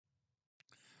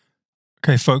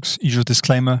Okay, folks, usual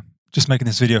disclaimer, just making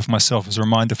this video for myself as a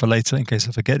reminder for later in case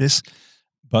I forget this.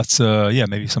 But yeah,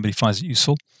 maybe somebody finds it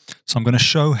useful. So I'm going to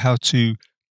show how to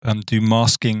do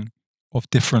masking of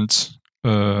different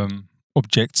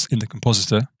objects in the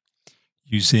compositor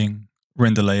using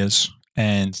render layers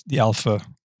and the alpha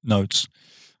nodes.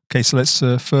 Okay, so let's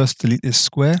first delete this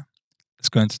square. Let's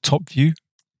go into top view,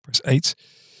 press 8.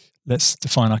 Let's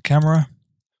define our camera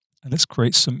and let's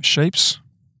create some shapes.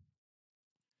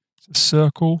 It's a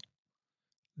circle.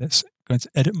 Let's go into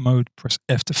edit mode, press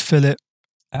F to fill it.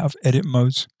 Out of edit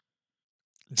mode,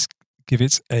 let's give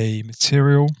it a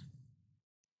material.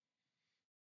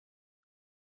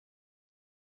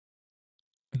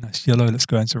 A nice yellow. Let's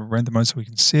go into render mode so we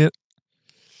can see it.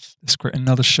 Let's create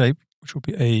another shape, which will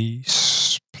be a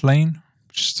plane,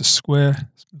 which is the square.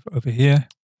 Let's move it over here.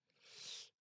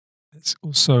 Let's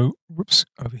also, whoops,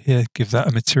 over here, give that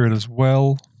a material as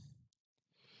well.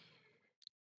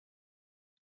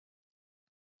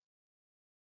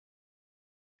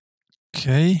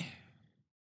 Okay.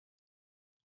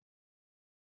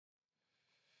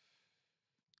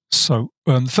 So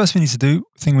the first thing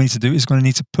we need to do is going to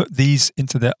need to put these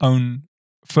into their own,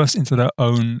 first into their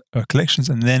own collections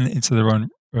and then into their own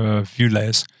view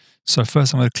layers. So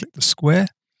first I'm going to click the square,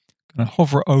 I'm going to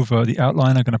hover over the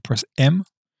outline, I'm going to press M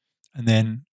and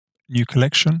then new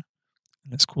collection.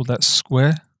 Let's call that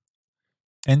square,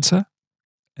 enter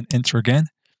and enter again.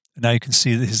 And now you can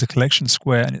see that this is a collection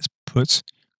square and it's put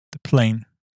the plane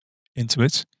into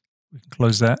it. We can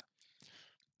close that.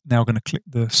 Now we're going to click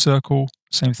the circle,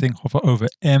 same thing, hover over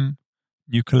M,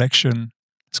 new collection,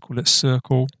 let's call it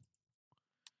circle.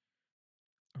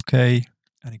 Okay,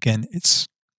 and again, it's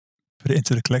put it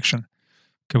into the collection.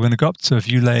 Okay, we're going to go up to a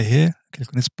view layer here, click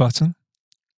on this button,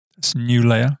 that's new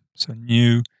layer, so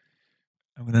new,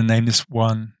 I'm going to name this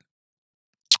one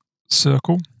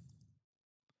circle.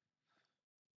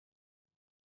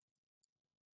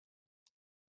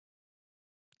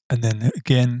 And then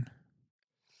again,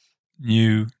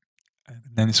 new, and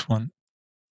name this one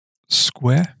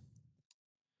square.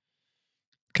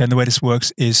 Okay, and the way this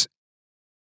works is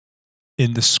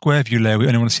in the square view layer, we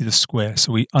only want to see the square.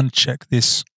 So we uncheck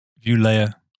this view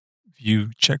layer, view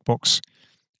checkbox,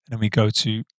 and then we go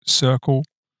to circle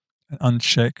and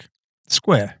uncheck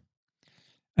square.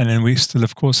 And then we still,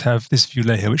 of course, have this view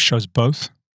layer here, which shows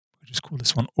both. We'll just call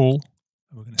this one all.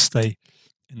 And we're going to stay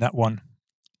in that one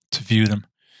to view them.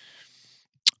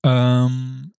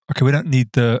 Okay, we don't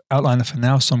need the outliner for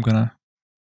now, so I'm going to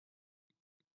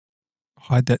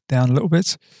hide that down a little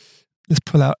bit. Let's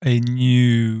pull out a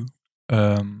new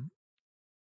window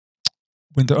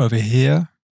over here,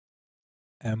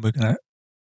 and we're going to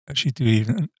actually do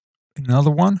even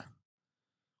another one.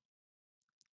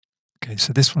 Okay,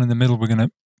 so this one in the middle, we're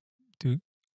going to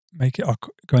make it,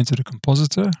 go into the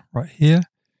compositor right here.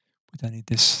 We don't need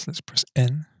this, let's press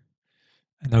N.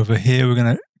 And over here, we're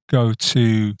going to go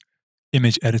to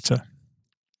image editor.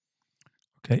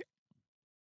 Okay.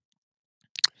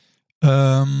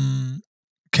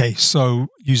 Okay, so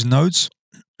use nodes.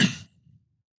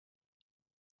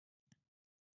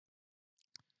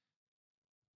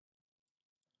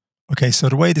 Okay, so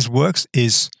the way this works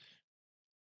is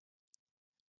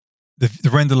the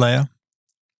render layer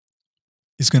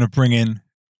is going to bring in,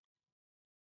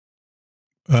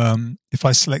 if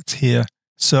I select here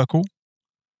circle,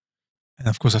 and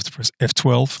of course I have to press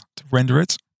F12 to render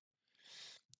it.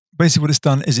 Basically what it's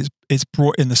done is it's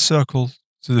brought in the circle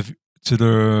to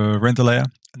the render layer,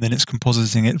 and then it's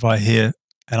compositing it via here,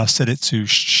 and I've set it to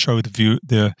show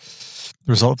the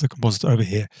result of the compositor over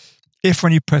here. If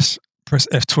when you press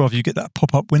F12 you get that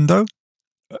pop-up window,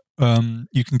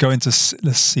 you can go into,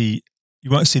 let's see,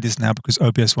 you won't see this now because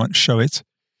OBS won't show it.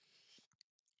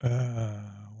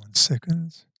 1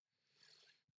 second.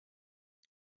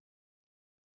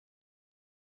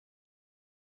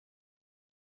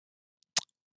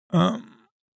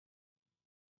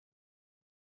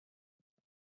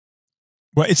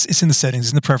 Well, it's in the settings,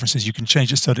 in the preferences. You can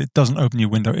change it so that it doesn't open your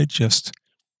window. It just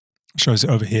shows it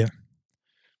over here.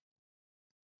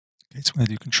 Okay, so I'm going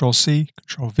to do Control C,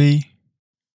 Control V,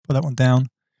 put that one down.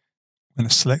 I'm going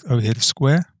to select over here the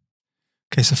square.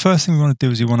 Okay, so first thing we want to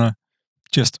do is you want to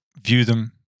just view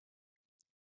them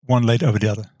one laid over the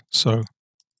other. So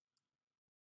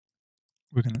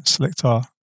we're going to select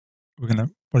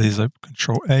what is it,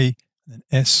 Control A, and then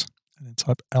S, and then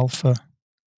type alpha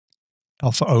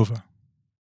over.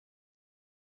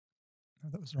 No,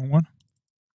 that was the wrong one.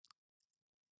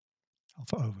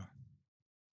 Alpha over.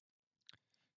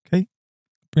 Okay,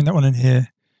 bring that one in here,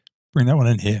 bring that one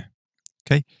in here.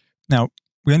 Okay, now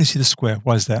we only see the square.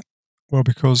 Why is that? Well,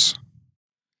 because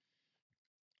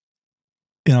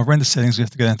in our render settings, we have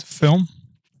to go down to Film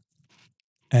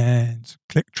and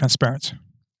click Transparent.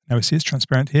 Now we see it's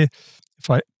transparent here. If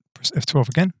I press F12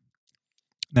 again,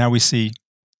 now we see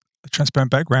a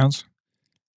transparent background.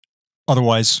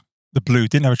 Otherwise, the blue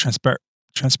didn't have a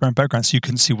transparent background, so you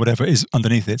couldn't see whatever is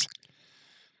underneath it.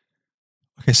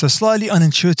 Okay, so slightly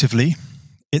unintuitively,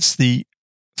 it's the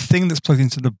thing that's plugged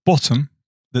into the bottom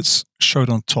that's showed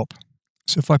on top.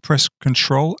 So if I press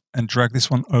Control and drag this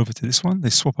one over to this one, they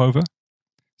swap over.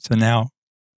 So now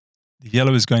the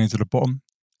yellow is going into the bottom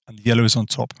and the yellow is on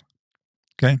top.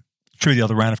 Okay, true the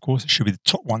other way around, of course. It should be the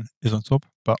top one is on top,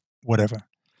 but whatever.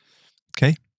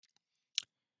 Okay.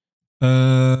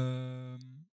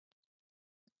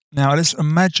 Now let's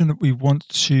imagine that we want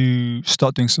to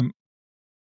start doing some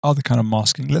other kind of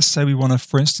masking. Let's say we want to,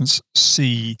 for instance,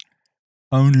 see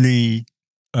only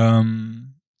we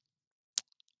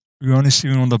only see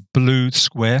on the blue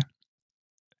square.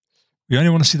 We only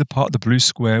want to see the part of the blue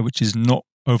square which is not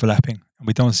overlapping, and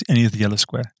we don't want to see any of the yellow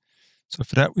square. So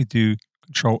for that, we do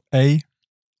Control A,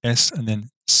 S, and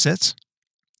then Set.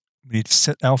 We need to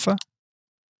set alpha. I'm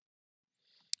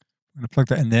going to plug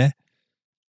that in there.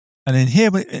 And then here,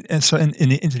 so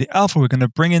into the alpha, we're going to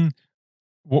bring in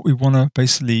what we want to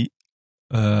basically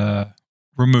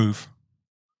remove.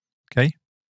 Okay.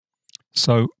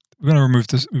 So we're going to remove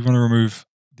this. We want to remove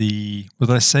the, what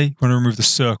did I say? We want to remove the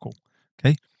circle.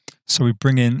 Okay. So we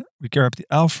grab the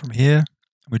alpha from here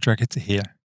and we drag it to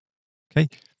here. Okay.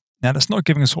 Now that's not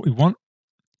giving us what we want.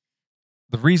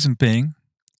 The reason being,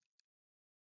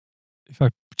 if I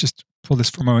just pull this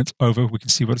for a moment over, we can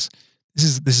see what this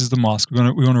is the mask. We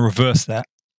want to reverse that.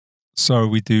 So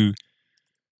we do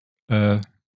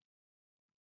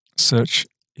search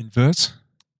invert.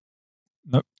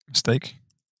 Nope, mistake.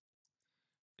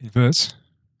 Invert.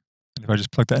 And if I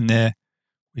just plug that in there,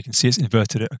 we can see it's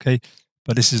inverted it. Okay,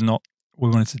 but this is not what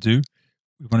we wanted to do.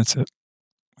 We wanted to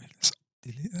let's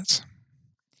delete that.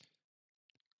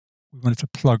 We wanted to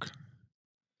plug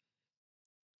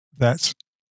that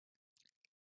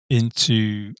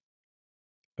into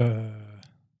let's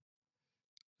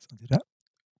undo that.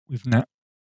 We've now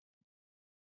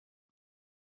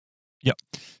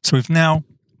so we've now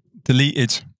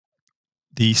deleted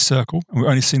the circle and we're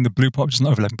only seeing the blue part which is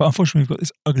not overlapping. But unfortunately we've got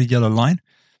this ugly yellow line.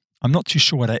 I'm not too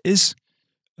sure what that is.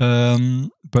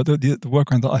 But the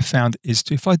workaround that I found is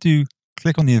if I do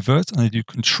click on the invert and I do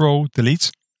Control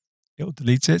Delete, it'll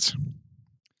delete it.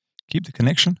 Keep the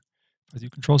connection. If I do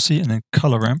Control C and then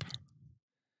color ramp,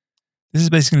 this is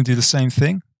basically going to do the same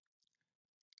thing.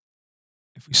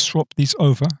 If we swap these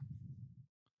over,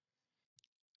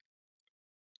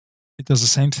 it does the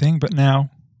same thing, but now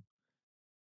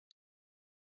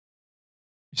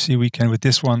you see we can, with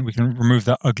this one, we can remove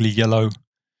that ugly yellow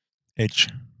edge.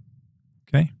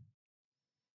 Okay.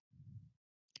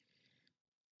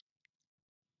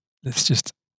 Let's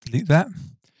just delete that.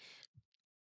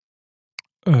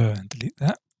 Delete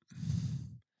that.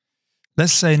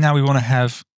 Let's say now we want to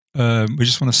have, we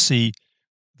just want to see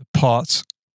the part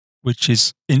which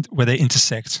is where they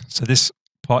intersect. So this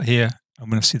part here,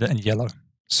 I'm going to see that in yellow.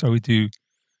 So we do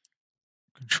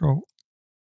Control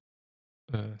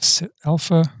Set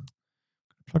Alpha,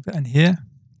 plug that in here.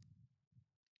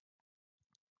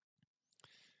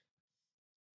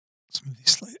 Let's move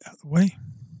these slightly out of the way.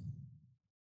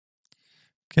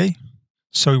 Okay,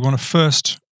 so we want to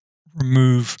first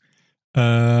remove,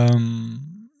 we're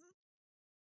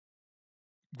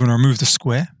going to remove the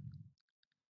square.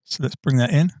 So let's bring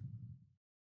that in.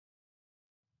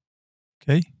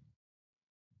 Okay.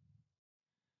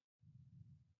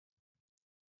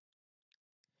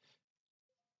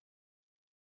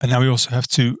 And now we also have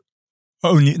to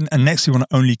and next we want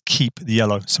to only keep the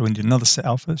yellow. So we need another set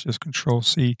alpha. So just Control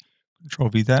C, Control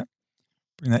V that,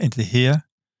 bring that into here,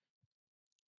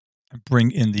 and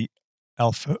bring in the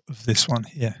alpha of this one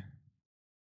here.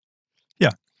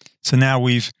 Yeah. So now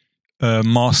we've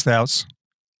masked out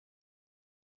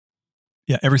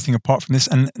everything apart from this.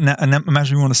 And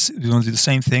imagine we want to do the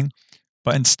same thing,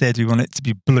 but instead we want it to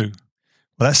be blue.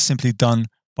 Well, that's simply done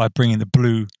by bringing the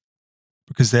blue,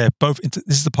 because they're both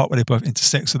this is the part where they both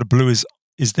intersect. So the blue is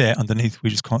there underneath. We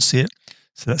just can't see it.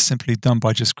 So that's simply done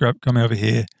by just coming over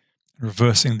here and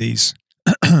reversing these.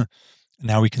 And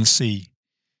now we can see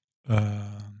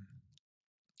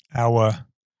our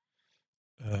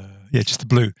just the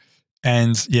blue.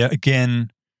 And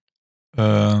again, we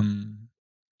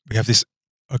have this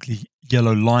ugly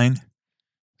yellow line.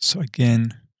 So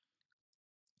again,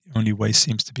 the only way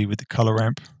seems to be with the color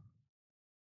ramp.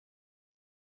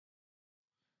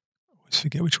 I always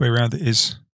forget which way around it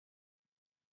is.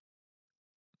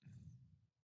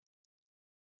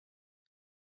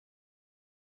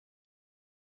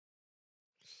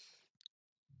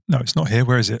 No, it's not here.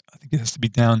 Where is it? I think it has to be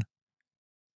down.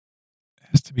 It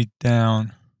has to be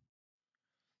down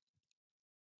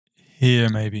here,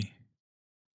 maybe.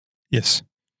 Yes.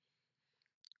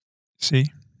 See?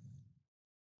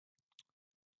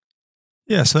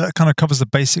 Yeah, so that kind of covers the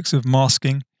basics of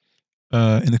masking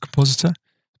in the compositor.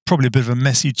 Probably a bit of a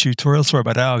messy tutorial. Sorry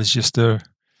about that. I was just wanted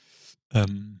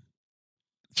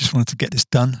to get this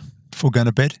done before going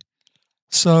to bed.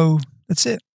 So that's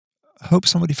it. I hope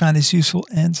somebody found this useful,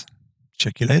 and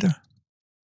check you later.